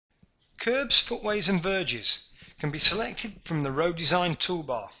Kerbs, footways and verges can be selected from the road design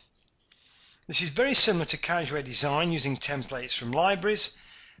toolbar. This is very similar to carriageway design using templates from libraries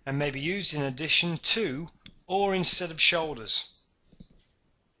and may be used in addition to or instead of shoulders.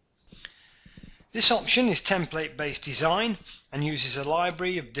 This option is template based design and uses a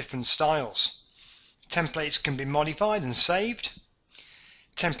library of different styles. Templates can be modified and saved.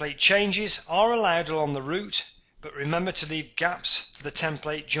 Template changes are allowed along the route, but remember to leave gaps for the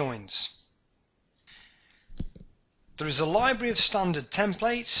template joins. There is a library of standard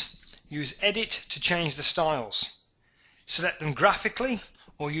templates. Use Edit to change the styles. Select them graphically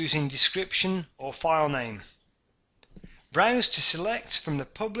or using description or file name. Browse to select from the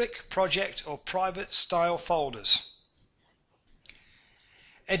public, project or private style folders.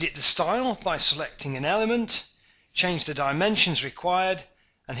 Edit the style by selecting an element, change the dimensions required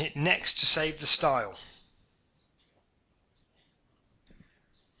and hit Next to save the style.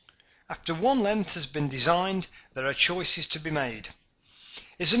 After one length has been designed, there are choices to be made.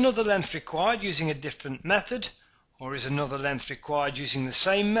 Is another length required using a different method, or is another length required using the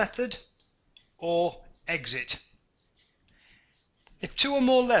same method, or Exit? If two or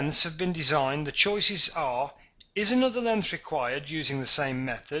more lengths have been designed, the choices are: is another length required using the same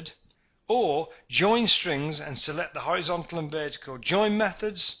method, or join strings and select the horizontal and vertical join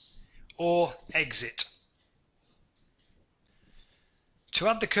methods, or Exit. To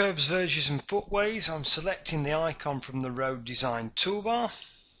add the kerbs, verges and footways, I'm selecting the icon from the road design toolbar.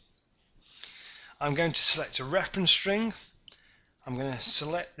 I'm going to select a reference string. I'm going to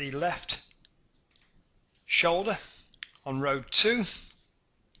select the left shoulder on road 2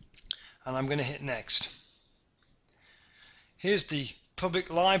 and I'm going to hit Next. Here's the public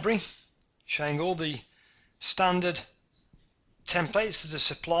library showing all the standard templates that are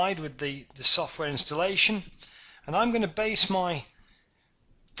supplied with the software installation, and I'm going to base my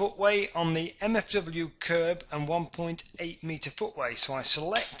footway on the MFW curb and 1.8 meter footway. So I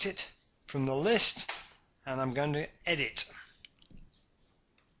select it from the list and I'm going to edit.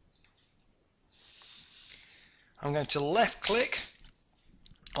 I'm going to left click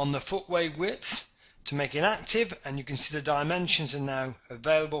on the footway width to make it active, and you can see the dimensions are now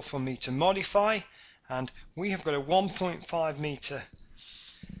available for me to modify, and we have got a 1.5 meter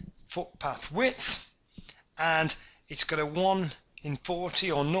footpath width and it's got a 1 in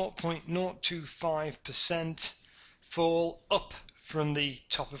 40 or 0.025% fall up from the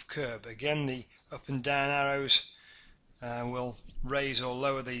top of curb. Again, the up and down arrows will raise or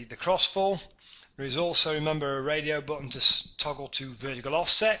lower the crossfall. There is also, remember, a radio button to toggle to vertical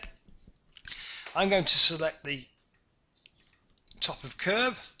offset. I'm going to select the top of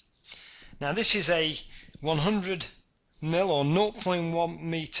curb. Now this is a 100 mm or 0.1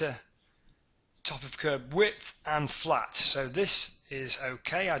 meter top of curb width and flat, so this is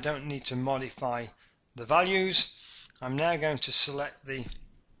okay. I don't need to modify the values. I'm now going to select the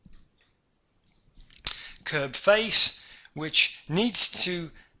curb face, which needs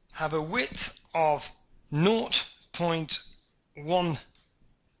to have a width of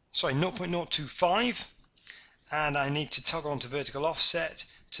 0.025, and I need to toggle onto vertical offset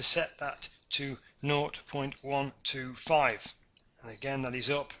to set that to 0.125, and again that is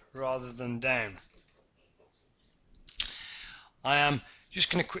up rather than down. I am just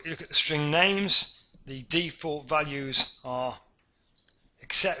going to quickly look at the string names. The default values are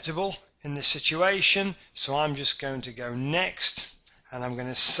acceptable in this situation, so I'm just going to go Next, and I'm going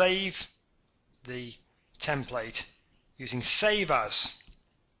to save the template using Save As,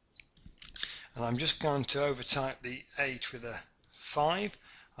 and I'm just going to overtype the 8 with a 5.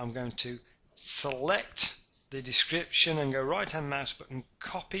 I'm going to select the description and go right hand mouse button,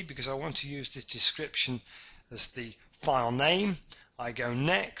 copy, because I want to use this description as the file name. I go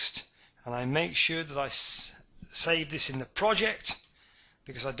Next and I make sure that I save this in the project,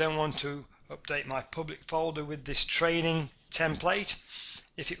 because I don't want to update my public folder with this training template.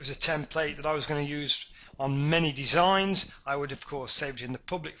 If it was a template that I was going to use on many designs, I would of course save it in the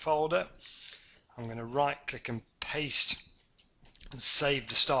public folder. I'm going to right click and paste and save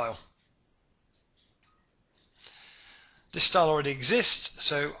the style. This style already exists,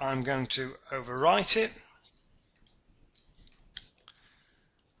 so I'm going to overwrite it.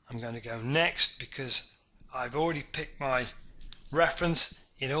 I'm going to go Next because I've already picked my reference.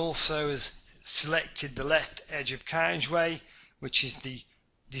 It also has selected the left edge of carriageway, which is the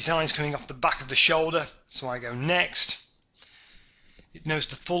designs coming off the back of the shoulder, so I go Next. It knows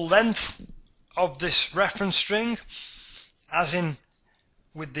the full length of this reference string, as in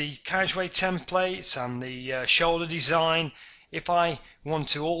with the carriageway templates and the shoulder design. If I want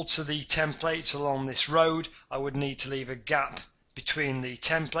to alter the templates along this road, I would need to leave a gap between the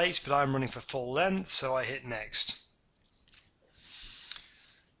templates, but I'm running for full length, so I hit next.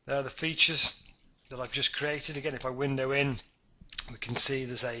 There are the features that I've just created. Again, if I window in, we can see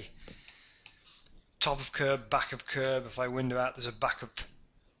there's a top of curb, back of curb. If I window out, there's a back of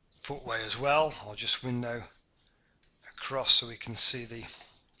footway as well. I'll just window across so we can see the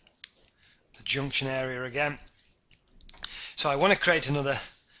junction area again. So I want to create another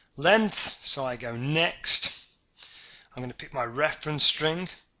length, so I go next. I'm going to pick my reference string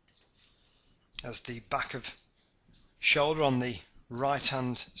as the back of shoulder on the right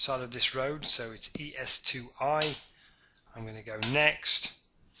hand side of this road, so it's ES2I. I'm going to go next.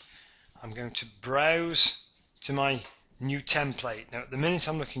 I'm going to browse to my new template. Now at the minute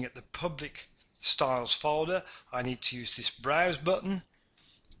I'm looking at the public styles folder. I need to use this browse button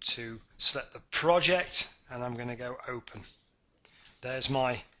to select the project, and I'm going to go open. There's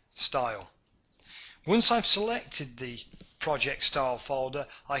my style. Once I've selected the project style folder,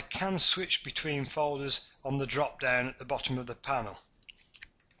 I can switch between folders on the drop down at the bottom of the panel.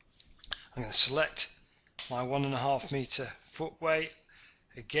 I'm going to select my 1.5 meter footway.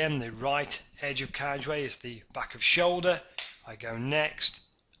 Again, the right edge of carriageway is the back of shoulder. I go next.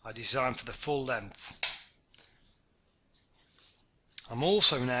 I design for the full length. I'm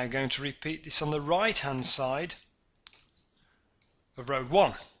also now going to repeat this on the right hand side of road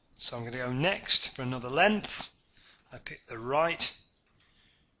 1. So I'm going to go next for another length. I pick the right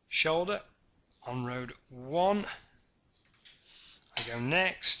shoulder on road 1. I go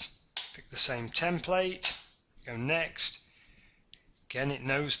next, pick the same template, go next. Again, it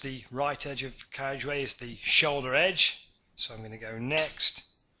knows the right edge of carriageway is the shoulder edge, so I'm going to go next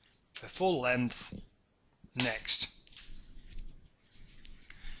for full length, next.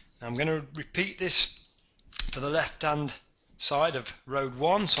 Now I'm going to repeat this for the left hand side of road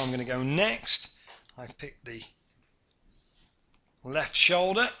 1, so I'm going to go next. I pick the left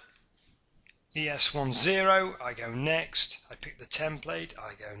shoulder, ES10, I go next. I pick the template,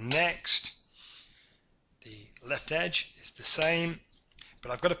 I go next. The left edge is the same,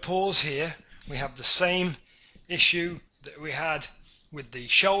 but I've got to pause here. We have the same issue that we had with the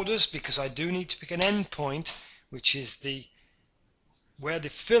shoulders, because I do need to pick an end point, which is the where the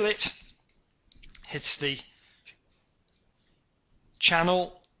fillet hits the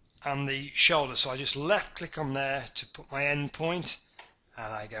channel and the shoulder. So I just left click on there to put my end point,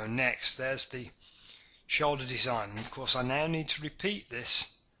 and I go next. There's the shoulder design, and of course I now need to repeat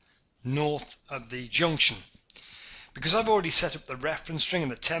this north of the junction. Because I've already set up the reference string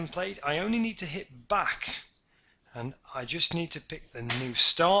and the template, I only need to hit back, and I just need to pick the new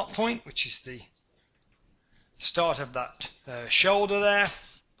start point, which is the start of that shoulder there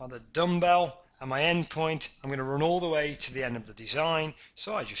by the dumbbell, and my end point I'm going to run all the way to the end of the design,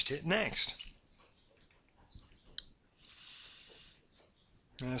 so I just hit next.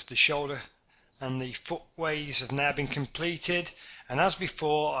 And as the shoulder and the footways have now been completed, and as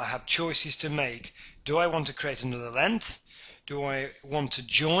before I have choices to make. Do I want to create another length? Do I want to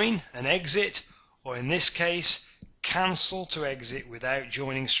join and exit, or in this case cancel to exit without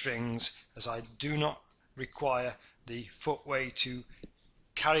joining strings, as I do not require the footway to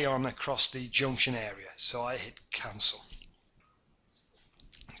carry on across the junction area, so I hit cancel.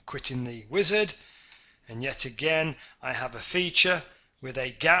 Quitting the wizard, and yet again I have a feature with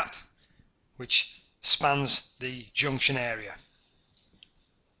a gap which spans the junction area.